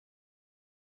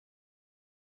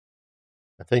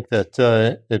I think that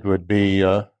it would be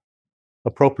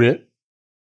appropriate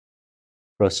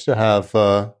for us to have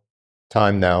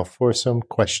time now for some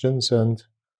questions and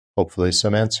hopefully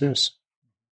some answers.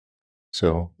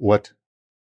 So, what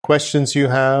questions you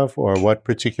have, or what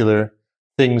particular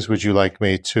things would you like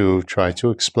me to try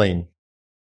to explain?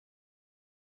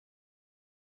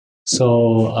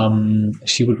 So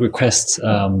she would request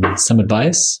some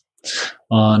advice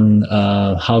on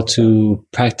how to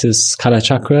practice Kala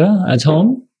Chakra at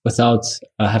home without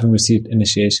having received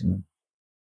initiation.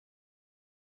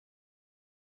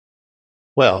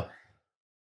 Well,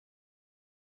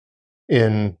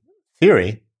 in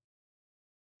theory,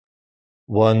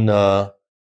 one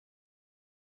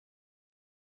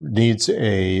needs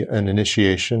an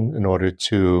initiation in order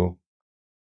to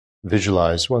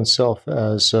visualize oneself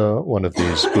as one of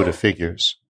these Buddha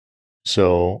figures.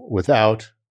 So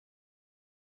without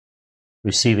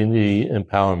receiving the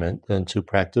empowerment, then to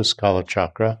practice Kala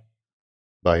Chakra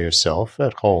by yourself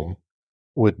at home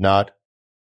would not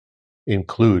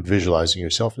include visualizing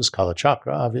yourself as Kala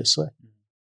Chakra, obviously.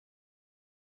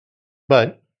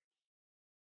 But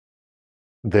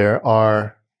there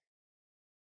are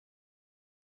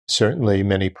certainly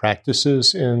many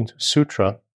practices in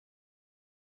Sutra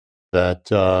that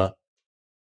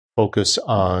focus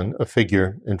on a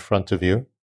figure in front of you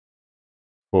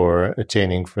for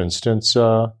attaining, for instance,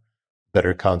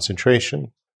 better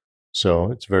concentration.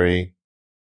 So it's very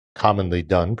commonly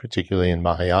done, particularly in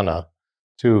Mahayana,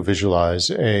 to visualize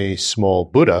a small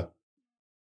Buddha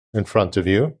in front of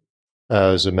you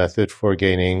as a method for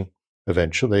gaining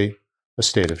eventually a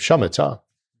state of shamatha,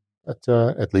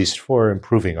 at least for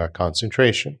improving our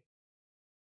concentration.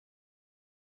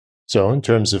 So in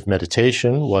terms of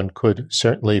meditation, one could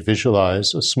certainly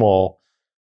visualize a small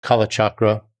Kala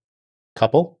Chakra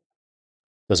couple.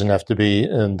 Doesn't have to be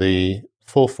in the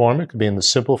full form. It could be in the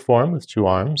simple form with two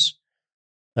arms,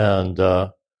 and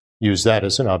use that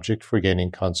as an object for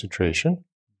gaining concentration.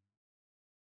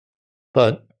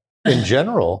 But in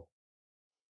general,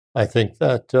 I think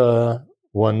that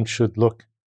one should look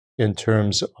in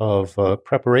terms of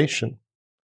preparation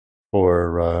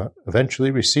for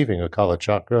eventually receiving a Kala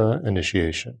Chakra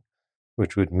initiation,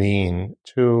 which would mean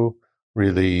to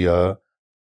really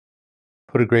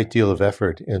put a great deal of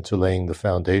effort into laying the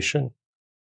foundation,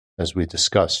 as we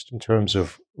discussed, in terms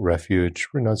of refuge,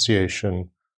 renunciation,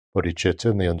 bodhicitta,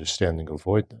 and the understanding of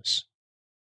voidness.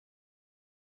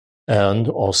 And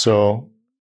also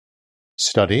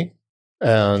study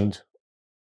and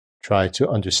try to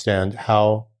understand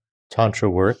how Tantra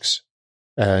works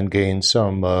and gain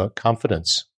some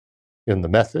confidence in the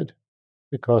method.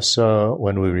 Because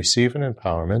when we receive an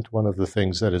empowerment, one of the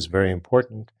things that is very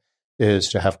important is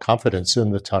to have confidence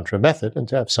in the Tantra method and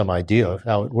to have some idea of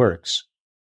how it works.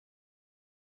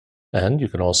 And you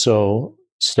can also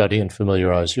study and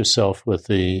familiarize yourself with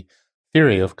the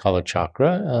theory of Kala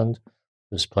Chakra, and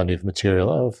there's plenty of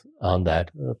material on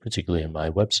that, particularly in my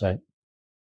website.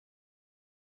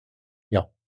 Yeah.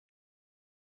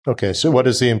 Okay, so what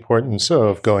is the importance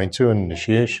of going to an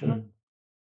initiation?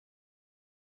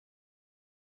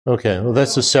 Okay, well,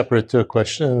 that's a separate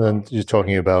question, and you're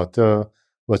talking about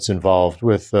what's involved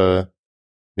with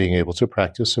being able to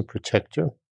practice a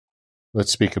protector.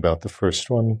 Let's speak about the first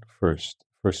one first.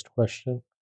 First question.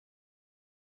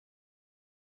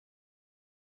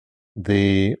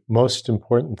 The most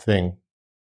important thing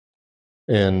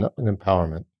in an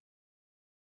empowerment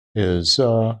is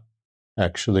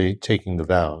actually taking the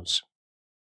vows,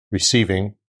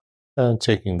 receiving and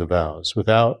taking the vows.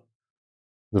 Without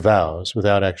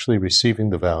actually receiving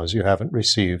the vows, you haven't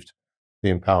received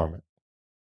the empowerment.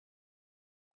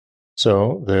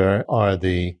 So there are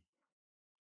the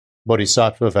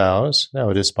Bodhisattva vows. Now,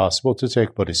 it is possible to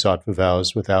take Bodhisattva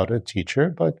vows without a teacher,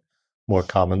 but more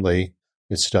commonly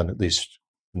it's done, at least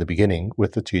in the beginning,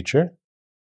 with the teacher.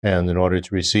 And in order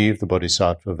to receive the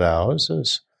Bodhisattva vows,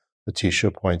 as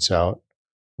Atisha points out,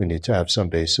 we need to have some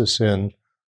basis in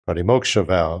pratimoksha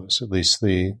vows, at least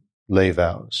the lay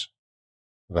vows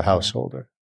of a householder.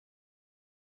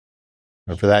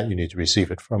 And for that, you need to receive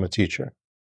it from a teacher.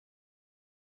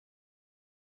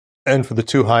 And for the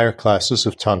two higher classes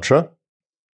of Tantra,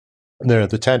 there are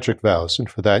the tantric vows, and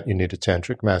for that you need a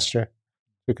tantric master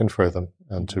to confer them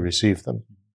and to receive them.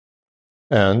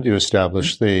 And you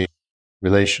establish the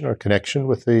relation or connection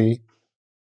with the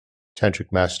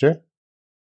tantric master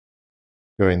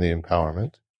during the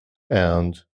empowerment.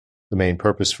 And the main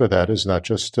purpose for that is not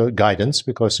just guidance,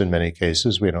 because in many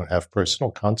cases we don't have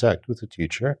personal contact with the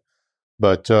teacher,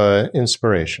 but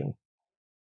inspiration.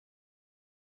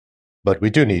 But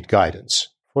we do need guidance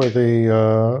for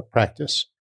the practice.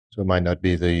 So it might not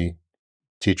be the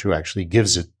teacher who actually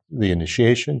gives it the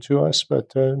initiation to us,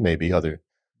 but maybe other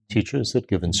teachers that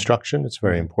give instruction. It's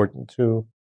very important to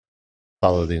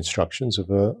follow the instructions of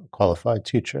a qualified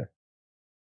teacher.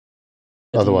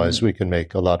 Otherwise, we can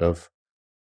make a lot of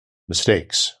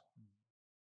mistakes,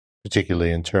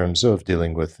 particularly in terms of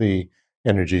dealing with the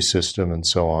energy system and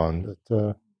so on,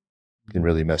 that can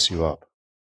really mess you up.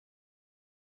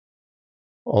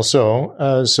 Also,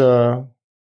 as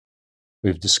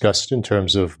we've discussed in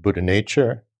terms of Buddha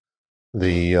nature,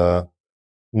 the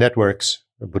networks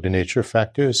of Buddha nature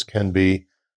factors can be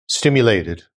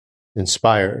stimulated,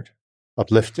 inspired,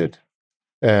 uplifted.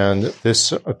 And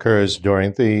this occurs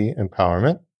during the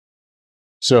empowerment.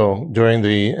 So during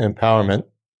the empowerment,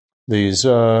 these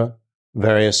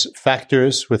various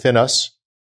factors within us,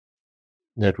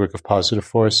 network of positive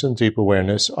force and deep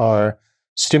awareness, are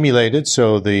stimulated.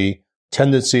 So the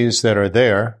tendencies that are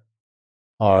there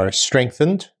are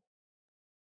strengthened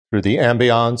through the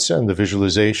ambience and the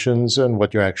visualizations and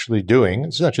what you're actually doing.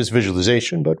 It's not just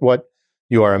visualization, but what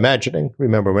you are imagining.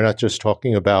 Remember, we're not just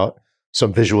talking about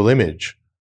some visual image,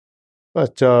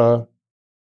 but our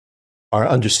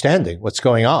understanding what's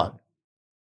going on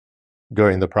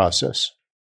during the process.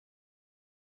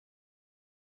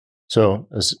 So,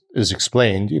 as is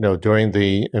explained, during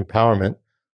the empowerment,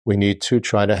 we need to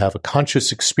try to have a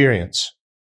conscious experience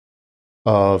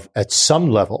of, at some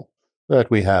level that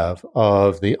we have,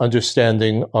 of the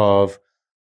understanding of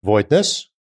voidness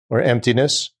or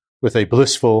emptiness with a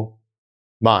blissful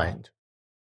mind.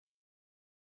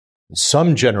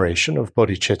 Some generation of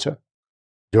bodhicitta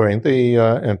during the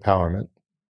empowerment.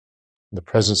 The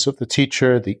presence of the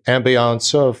teacher, the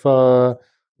ambience of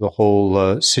the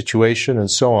whole situation and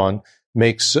so on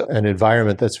makes an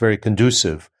environment that's very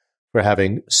conducive for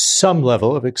having some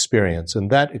level of experience. And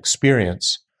that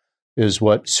experience is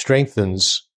what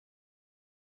strengthens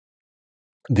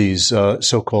these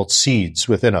so-called seeds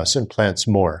within us and plants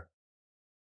more.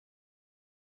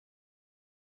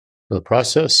 The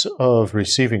process of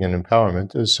receiving an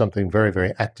empowerment is something very,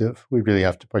 very active. We really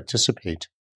have to participate,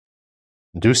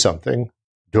 do something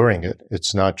during it.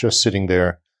 It's not just sitting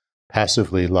there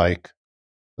passively like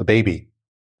a baby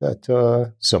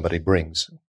that somebody brings.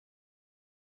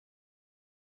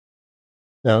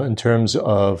 Now, in terms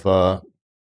of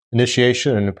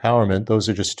initiation and empowerment, those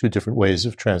are just two different ways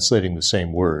of translating the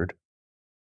same word.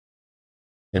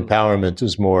 Empowerment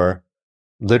is more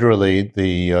literally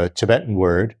the Tibetan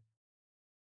word,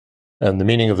 and the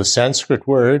meaning of the Sanskrit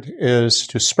word is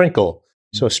to sprinkle.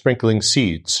 So sprinkling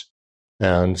seeds,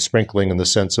 and sprinkling in the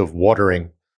sense of watering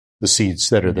the seeds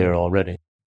that are there already.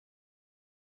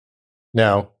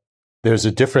 Now, there's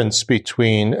a difference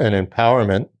between an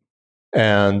empowerment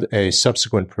and a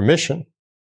subsequent permission.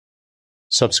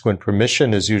 Subsequent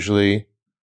permission is usually,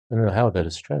 I don't know how that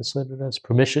is translated as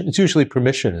permission. It's usually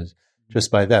permission is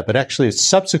just by that, but actually it's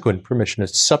subsequent permission.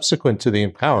 It's subsequent to the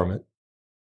empowerment.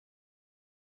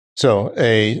 So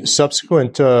a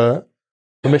subsequent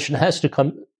permission has to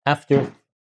come after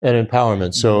an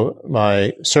empowerment. So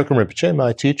my Circum Rinpoche,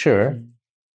 my teacher,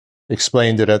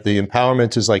 explained that the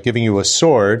empowerment is like giving you a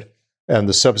sword, and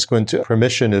the subsequent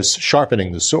permission is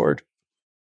sharpening the sword.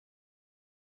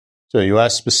 So you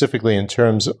asked specifically in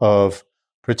terms of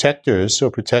protectors. So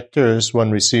protectors,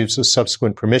 one receives a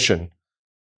subsequent permission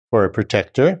for a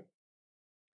protector,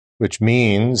 which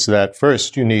means that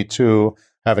first you need to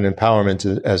have an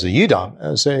empowerment as a yidam,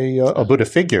 as a Buddha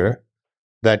figure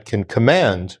that can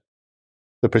command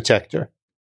the protector.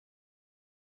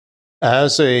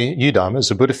 As a yidam,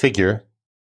 as a Buddha figure,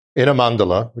 in a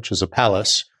mandala, which is a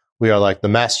palace, we are like the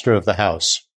master of the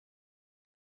house.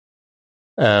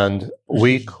 And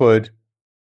we could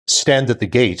stand at the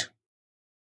gate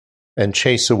and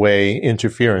chase away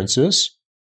interferences.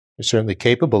 You're certainly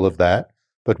capable of that.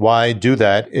 But why do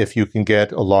that if you can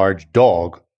get a large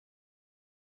dog?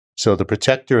 So the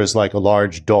protector is like a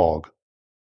large dog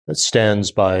that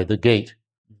stands by the gate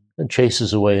and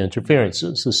chases away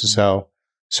interferences. This is how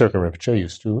Circum Rinpoche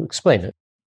used to explain it.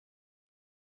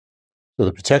 So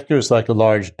the protector is like a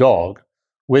large dog,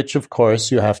 which, of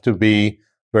course, you have to be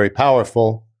very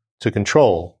powerful to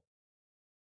control.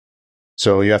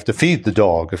 So you have to feed the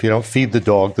dog. If you don't feed the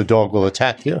dog will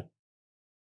attack you.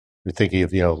 You're thinking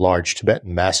of, large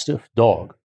Tibetan Mastiff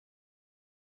dog,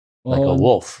 like a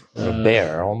wolf or a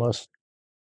bear almost.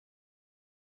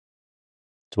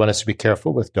 So one has to be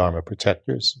careful with Dharma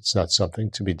protectors. It's not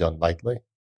something to be done lightly.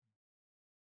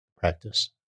 Practice.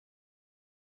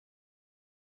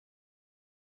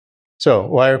 So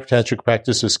why are tantric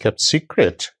practices kept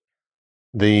secret?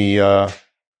 The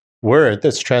word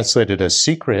that's translated as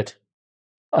secret,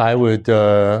 I would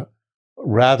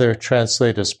rather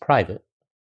translate as private.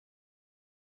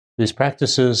 these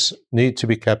practices need to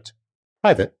be kept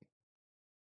private.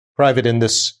 Private in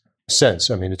this sense.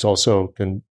 I mean, it's also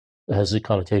has the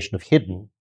connotation of hidden.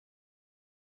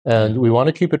 And we want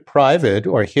to keep it private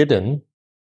or hidden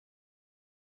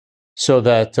so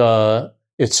that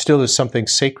it still is something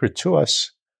sacred to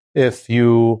us. If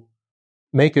you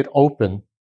make it open,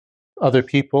 other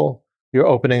people, you're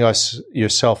opening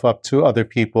yourself up to other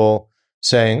people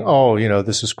saying, oh,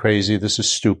 this is crazy, this is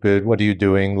stupid, what are you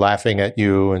doing, laughing at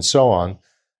you, and so on.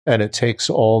 And it takes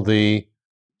all the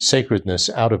sacredness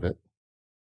out of it.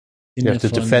 You have to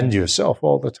defend yourself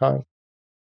all the time.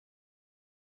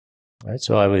 Right?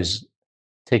 So I always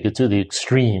take it to the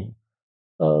extreme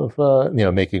of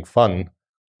making fun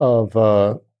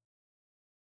of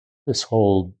this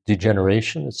whole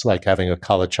degeneration. It's like having a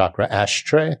Kala Chakra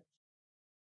ashtray.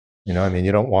 You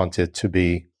don't want it to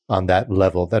be on that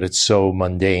level that it's so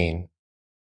mundane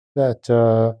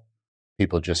that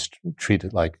people just treat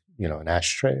it like an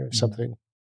ashtray or something,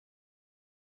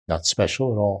 not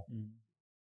special at all.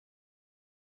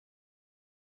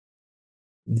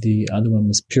 The other one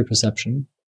was pure perception.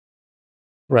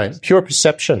 Right, pure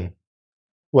perception.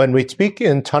 When we speak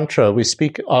in Tantra, we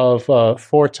speak of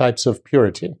 4 types of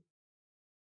purity.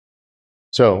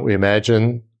 So we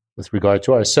imagine, with regard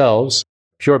to ourselves,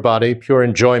 pure body, pure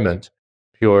enjoyment,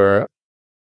 pure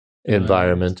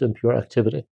environment, and pure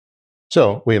activity.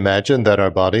 So we imagine that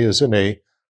our body is in a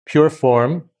pure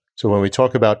form. So when we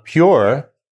talk about pure,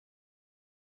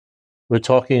 we're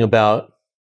talking about,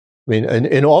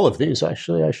 in all of these,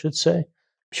 actually, I should say,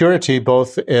 purity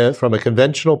both from a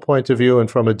conventional point of view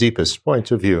and from a deepest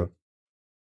point of view.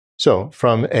 So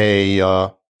from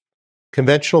a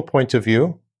conventional point of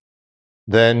view,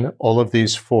 then all of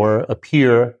these 4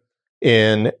 appear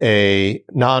in a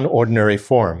non-ordinary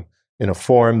form, in a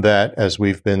form that, as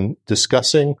we've been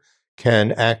discussing,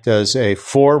 can act as a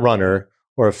forerunner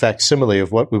or a facsimile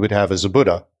of what we would have as a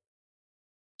Buddha.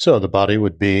 So the body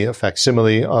would be a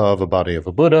facsimile of a body of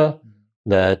a Buddha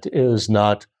that is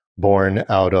not born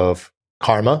out of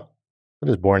karma, but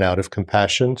is born out of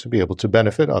compassion to be able to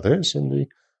benefit others in the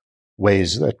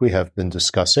ways that we have been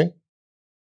discussing.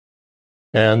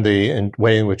 And the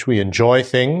way in which we enjoy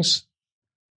things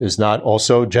is not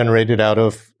also generated out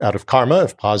of karma,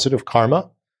 of positive karma,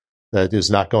 that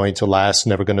is not going to last,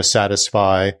 never going to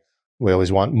satisfy. We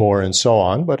always want more and so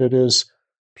on, but it is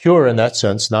pure in that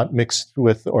sense, not mixed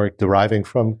with or deriving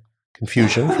from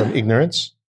confusion, from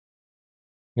ignorance.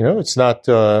 It's not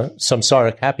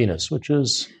samsaric happiness, which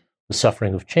is the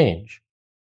suffering of change.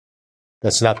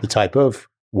 That's not the type of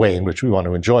way in which we want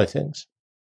to enjoy things.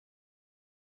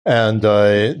 And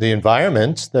the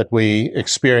environment that we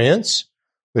experience,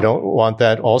 we don't want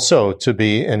that also to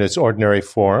be in its ordinary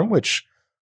form, which,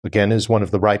 again, is one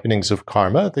of the ripenings of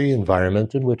karma, the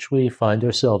environment in which we find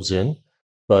ourselves in,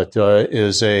 but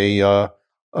is a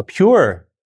pure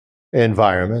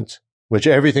environment, which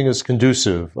everything is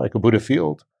conducive, like a Buddha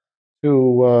field,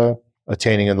 to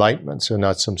attaining enlightenment, so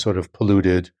not some sort of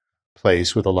polluted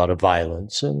place with a lot of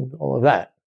violence and all of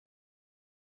that.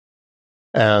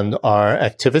 And our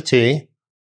activity,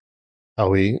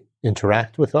 how we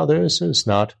interact with others, is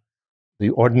not the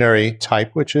ordinary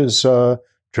type, which is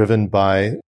driven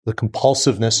by the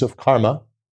compulsiveness of karma.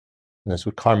 And that's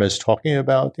what karma is talking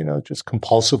about, just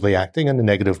compulsively acting in a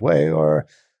negative way or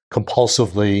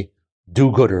compulsively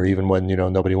do-gooder even when,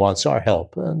 nobody wants our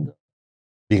help, and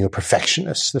being a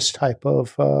perfectionist, this type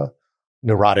of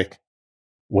neurotic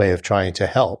way of trying to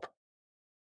help.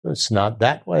 It's not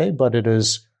that way, but it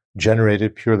is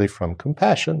generated purely from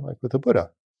compassion, like with the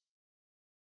Buddha.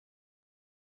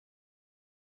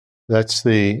 That's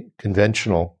the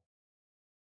conventional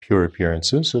pure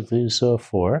appearances of these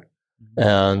 4.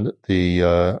 And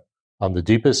on the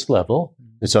deepest level,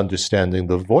 is understanding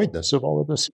the voidness of all of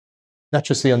this. Not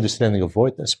just the understanding of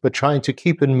voidness, but trying to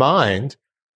keep in mind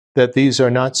that these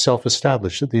are not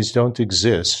self-established, that these don't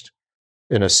exist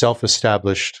in a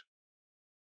self-established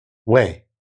way.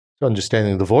 So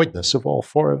understanding the voidness of all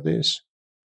 4 of these.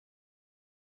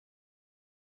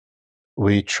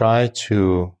 We try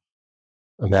to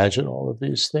imagine all of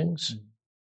these things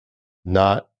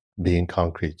not being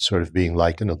concrete, sort of being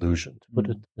like an illusion, to put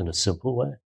it in a simple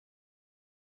way.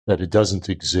 That it doesn't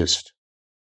exist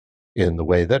in the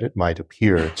way that it might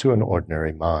appear to an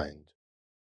ordinary mind,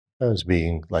 as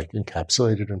being like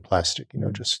encapsulated in plastic,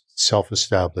 just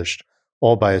self-established,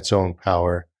 all by its own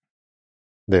power.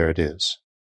 There it is.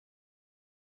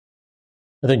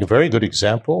 I think a very good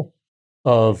example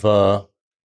of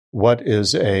what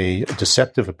is a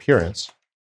deceptive appearance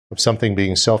of something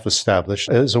being self-established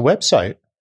is a website.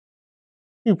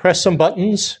 You press some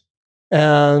buttons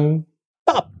and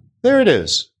pop, there it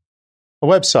is. a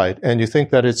website and you think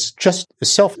that it's just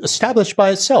self-established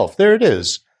by itself. There it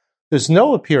is. There's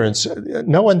no appearance,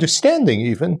 no understanding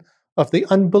even of the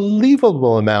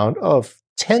unbelievable amount of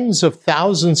tens of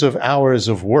thousands of hours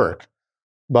of work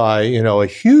by, a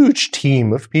huge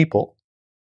team of people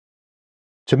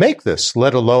to make this,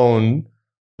 let alone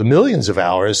the millions of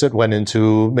hours that went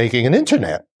into making an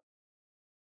internet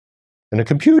and a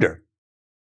computer.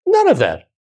 None of that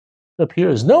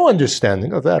appears, no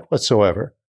understanding of that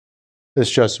whatsoever.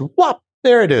 It's just, whop,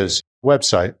 there it is,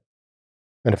 website.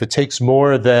 And if it takes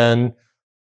more than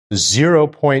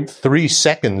 0.3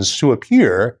 seconds to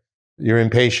appear, you're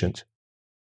impatient.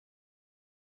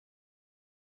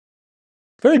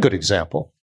 Very good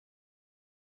example.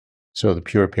 So the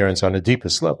pure appearance on the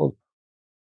deepest level,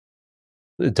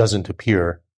 it doesn't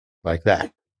appear like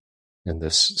that in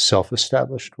this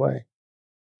self-established way.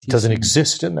 It doesn't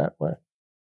exist in that way.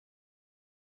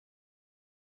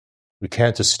 We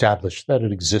can't establish that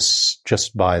it exists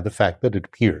just by the fact that it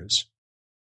appears.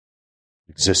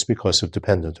 It exists because of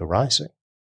dependent arising,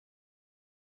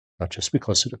 not just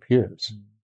because it appears.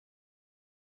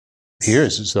 It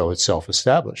appears as though it's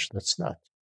self-established. That's not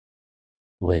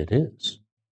the way it is.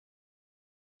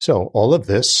 So all of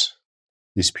this,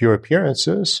 these pure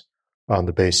appearances, are on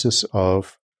the basis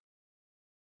of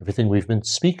everything we've been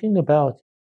speaking about,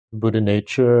 Buddha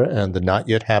nature and the not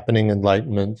yet happening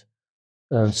enlightenment,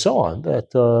 and so on,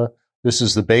 that this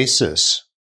is the basis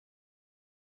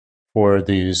for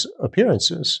these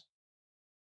appearances.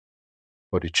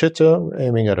 Bodhicitta,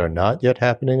 aiming at our not yet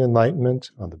happening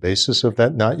enlightenment. On the basis of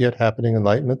that not yet happening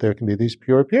enlightenment, there can be these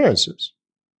pure appearances.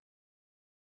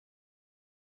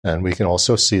 And we can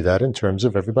also see that in terms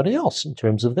of everybody else, in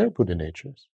terms of their Buddha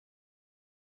natures.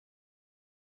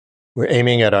 We're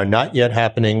aiming at our not yet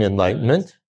happening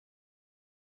enlightenment.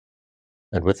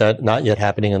 And with that not yet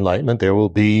happening enlightenment, there will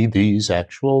be these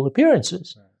actual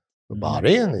appearances. The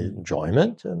body and the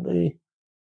enjoyment and the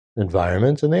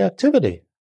environment and the activity.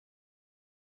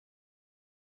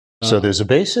 So there's a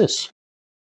basis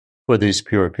for these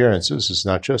pure appearances. It's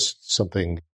not just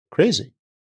something crazy.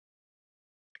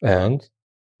 And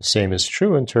the same is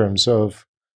true in terms of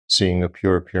seeing a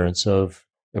pure appearance of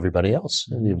everybody else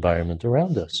in the environment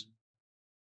around us,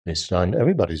 based on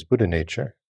everybody's Buddha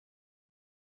nature.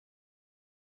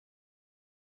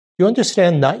 You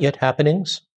understand not yet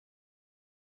happenings?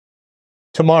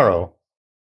 Tomorrow.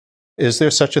 Is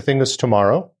there such a thing as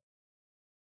tomorrow?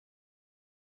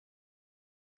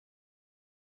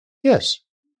 Yes.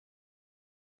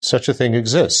 Such a thing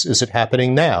exists. Is it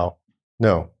happening now?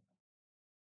 No.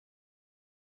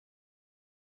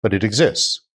 But it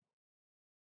exists.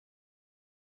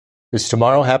 Is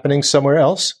tomorrow happening somewhere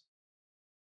else?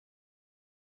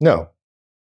 No.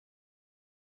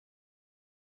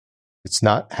 It's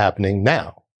not happening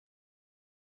now.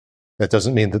 That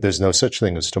doesn't mean that there's no such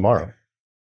thing as tomorrow.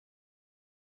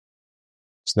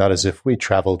 It's not as if we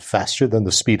traveled faster than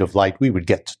the speed of light, we would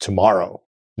get to tomorrow,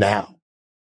 now.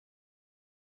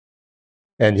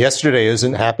 And yesterday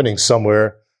isn't happening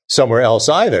somewhere else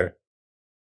either.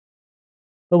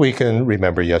 But we can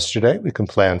remember yesterday, we can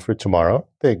plan for tomorrow,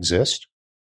 they exist.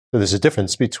 So there's a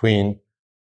difference between,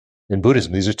 in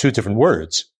Buddhism, these are two different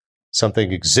words.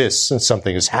 Something exists and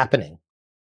something is happening.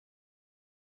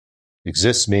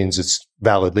 Exists means it's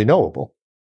validly knowable.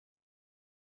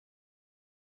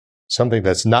 Something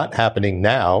that's not happening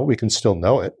now, we can still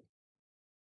know it.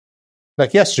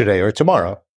 Like yesterday or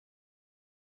tomorrow.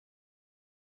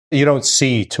 You don't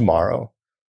see tomorrow.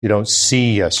 You don't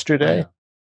see yesterday.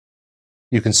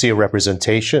 You can see a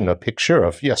representation, a picture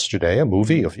of yesterday, a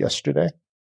movie of yesterday.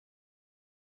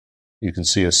 You can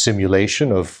see a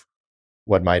simulation of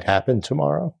what might happen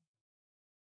tomorrow.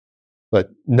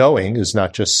 But knowing is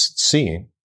not just seeing.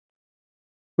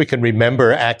 We can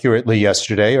remember accurately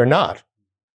yesterday or not.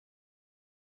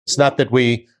 It's not that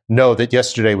we know that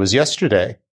yesterday was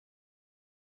yesterday.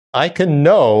 I can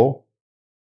know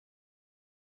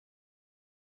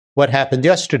what happened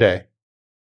yesterday.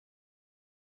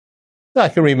 I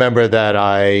can remember that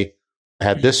I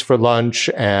had this for lunch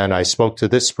and I spoke to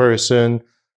this person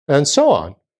and so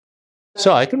on.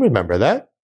 So I can remember that.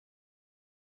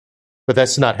 But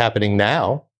that's not happening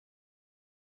now.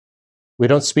 We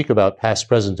don't speak about past,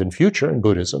 present, and future in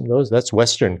Buddhism. That's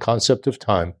Western concept of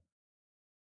time.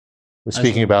 We're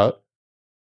speaking about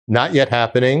not yet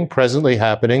happening, presently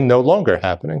happening, no longer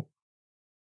happening.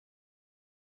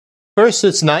 First,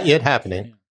 it's not yet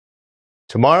happening.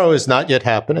 Tomorrow is not yet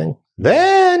happening.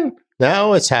 Then,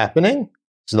 now it's happening.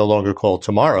 It's no longer called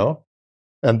tomorrow.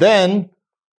 And then,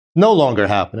 no longer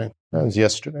happening. That was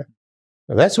yesterday.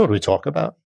 Now, that's what we talk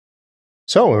about.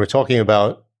 So when we're talking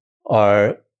about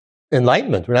our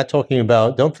enlightenment. We're not talking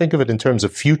about, don't think of it in terms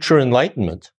of future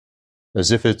enlightenment,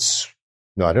 as if it's,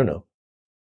 no, I don't know,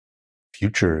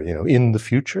 future, in the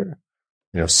future,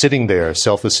 sitting there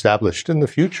self-established in the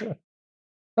future.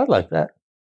 Not like that.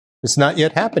 It's not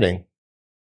yet happening.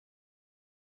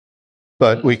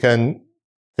 But we can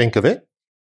think of it.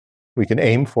 We can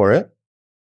aim for it.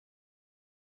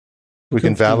 We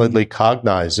can validly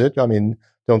cognize it. I mean,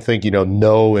 don't think,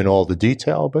 know in all the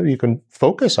detail, but you can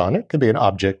focus on it. It can be an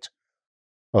object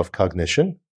of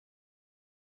cognition.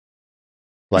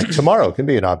 Like tomorrow can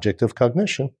be an object of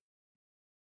cognition.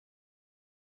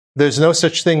 There's no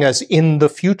such thing as in the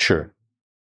future.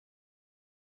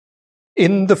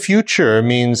 In the future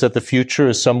means that the future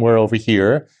is somewhere over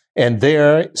here, and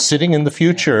there, sitting in the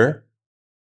future,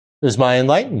 is my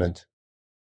enlightenment.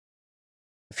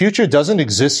 The future doesn't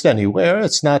exist anywhere.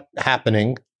 It's not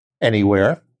happening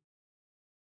anywhere.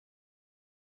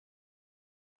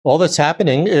 All that's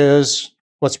happening is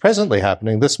what's presently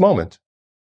happening, this moment.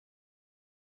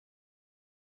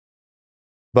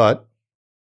 But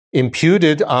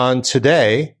imputed on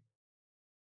today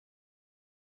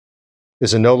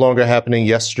is a no longer happening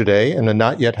yesterday and a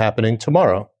not yet happening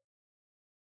tomorrow.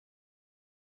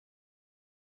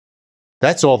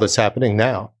 That's all that's happening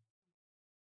now.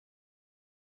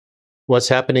 What's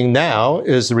happening now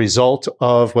is the result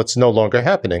of what's no longer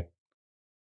happening.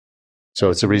 So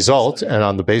it's a result, and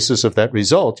on the basis of that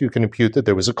result, you can impute that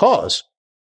there was a cause.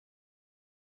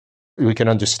 We can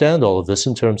understand all of this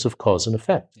in terms of cause and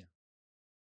effect. Yeah.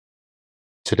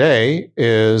 Today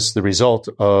is the result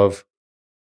of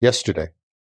yesterday.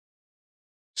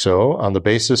 So on the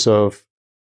basis of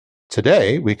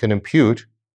today, we can impute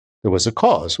there was a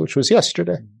cause, which was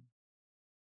yesterday.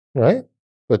 Right?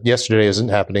 But yesterday isn't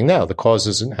happening now. The cause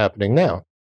isn't happening now.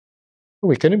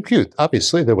 We can impute,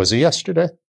 obviously, there was a yesterday.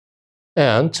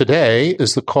 And today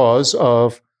is the cause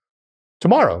of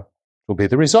tomorrow, will be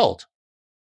the result.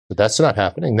 But that's not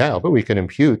happening now, but we can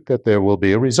impute that there will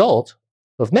be a result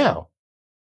of now.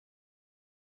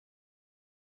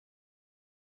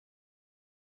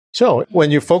 So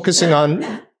when you're focusing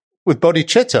on, with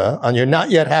bodhicitta, on your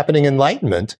not yet happening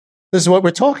enlightenment, this is what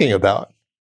we're talking about.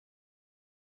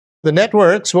 The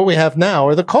networks, what we have now,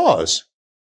 are the cause.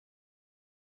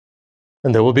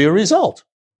 And there will be a result.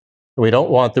 We don't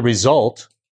want the result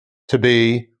to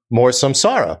be more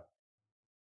samsara.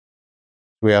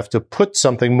 We have to put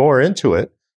something more into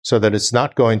it so that it's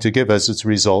not going to give as its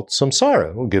result samsara.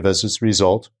 It will give as its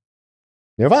result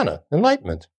nirvana,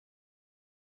 enlightenment.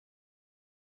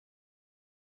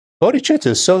 Bodhicitta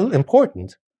is so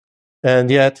important, and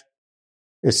yet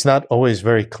it's not always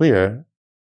very clear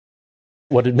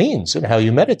what it means and how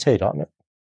you meditate on it.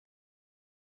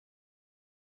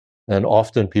 And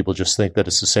often people just think that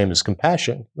it's the same as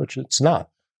compassion, which it's not.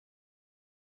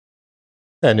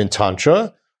 And in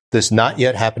Tantra, this not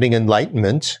yet happening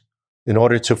enlightenment, in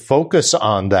order to focus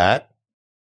on that,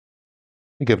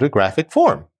 you give it a graphic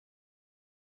form.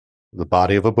 The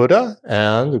body of a Buddha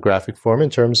and the graphic form in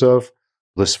terms of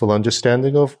blissful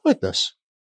understanding of witness.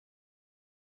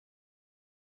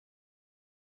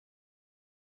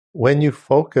 When you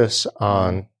focus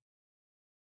on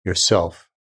yourself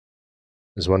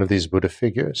as one of these Buddha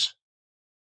figures,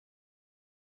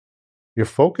 you're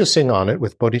focusing on it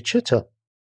with bodhicitta.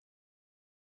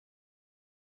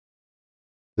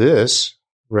 This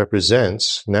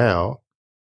represents now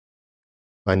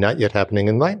my not yet happening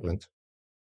enlightenment.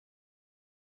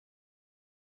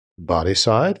 The body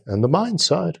side and the mind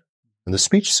side, and the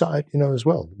speech side, as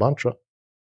well, the mantra.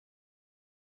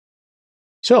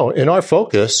 So in our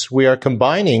focus, we are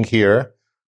combining here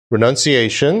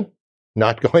renunciation,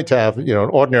 not going to have, an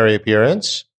ordinary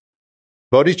appearance.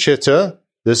 Bodhicitta,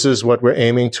 this is what we're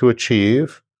aiming to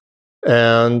achieve.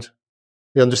 And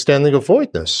the understanding of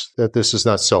voidness, that this is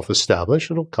not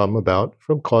self-established. It'll come about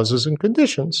from causes and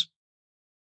conditions.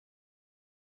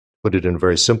 Put it in a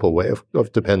very simple way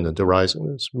of dependent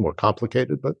arising. It's more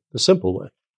complicated, but the simple way.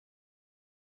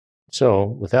 So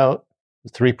without the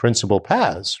three principal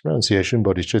paths, renunciation,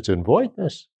 bodhicitta, and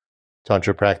voidness,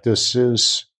 Tantra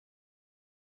practice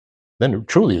then it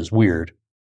truly is weird.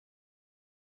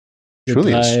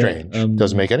 Truly is strange.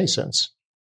 Doesn't make any sense.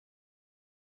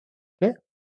 Okay?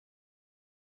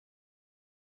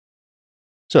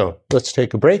 So let's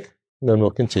take a break, and then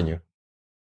we'll continue.